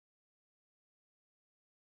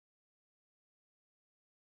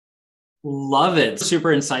Love it. Super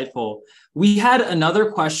insightful. We had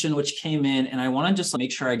another question which came in, and I want to just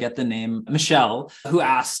make sure I get the name. Michelle, who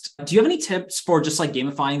asked, do you have any tips for just like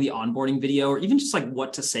gamifying the onboarding video, or even just like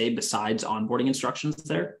what to say besides onboarding instructions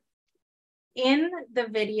there? In the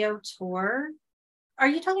video tour, are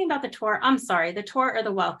you talking about the tour? I'm sorry, the tour or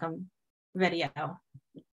the welcome video,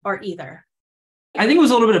 or either? I think it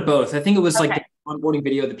was a little bit of both. I think it was like Okay. the onboarding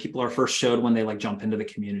video that people are first showed when they like jump into the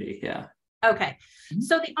community. Yeah. Okay.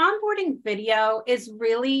 So the onboarding video is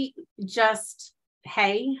really just,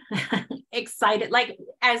 hey, excited, like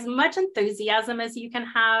as much enthusiasm as you can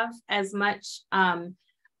have, as much,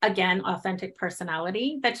 again, authentic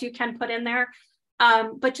personality that you can put in there.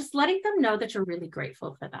 But just letting them know that you're really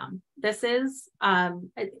grateful for them. This is,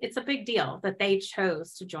 it's a big deal that they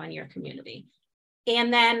chose to join your community.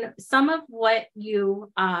 And then some of what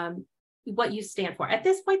you stand for. At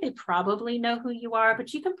this point, they probably know who you are,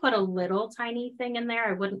 but you can put a little tiny thing in there.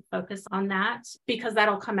 I wouldn't focus on that because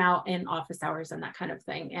that'll come out in office hours and that kind of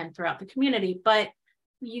thing and throughout the community. But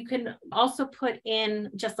you can also put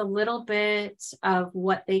in just a little bit of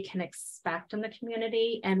what they can expect in the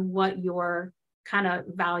community and what your kind of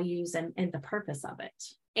values and the purpose of it,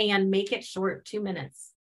 and make it short, 2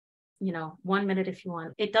 minutes, 1 minute if you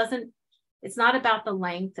want. It's not about the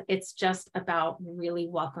length. It's just about really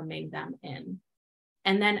welcoming them in.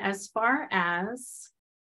 And then as far as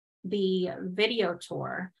the video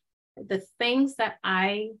tour, the things that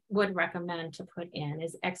I would recommend to put in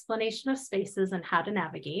is explanation of spaces and how to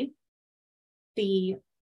navigate, the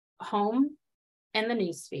home and the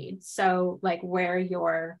newsfeed. So like where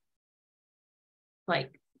your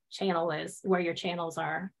channel is, where your channels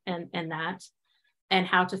are, and that, and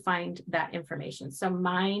how to find that information. So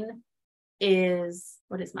mine is,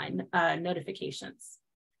 what is mine? Notifications.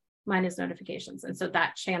 Mine is notifications. And so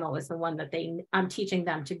that channel is the one that I'm teaching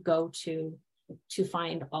them to go to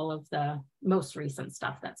find all of the most recent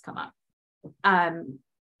stuff that's come up. And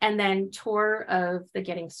then tour of the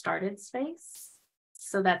getting started space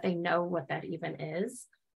so that they know what that even is.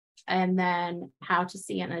 And then how to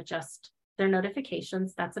see and adjust their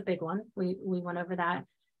notifications. That's a big one. We went over that.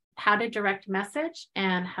 How to direct message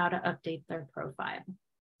and how to update their profile.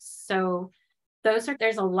 So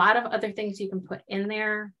there's a lot of other things you can put in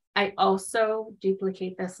there. I also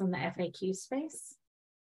duplicate this in the FAQ space.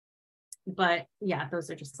 But yeah, those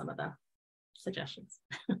are just some of the suggestions.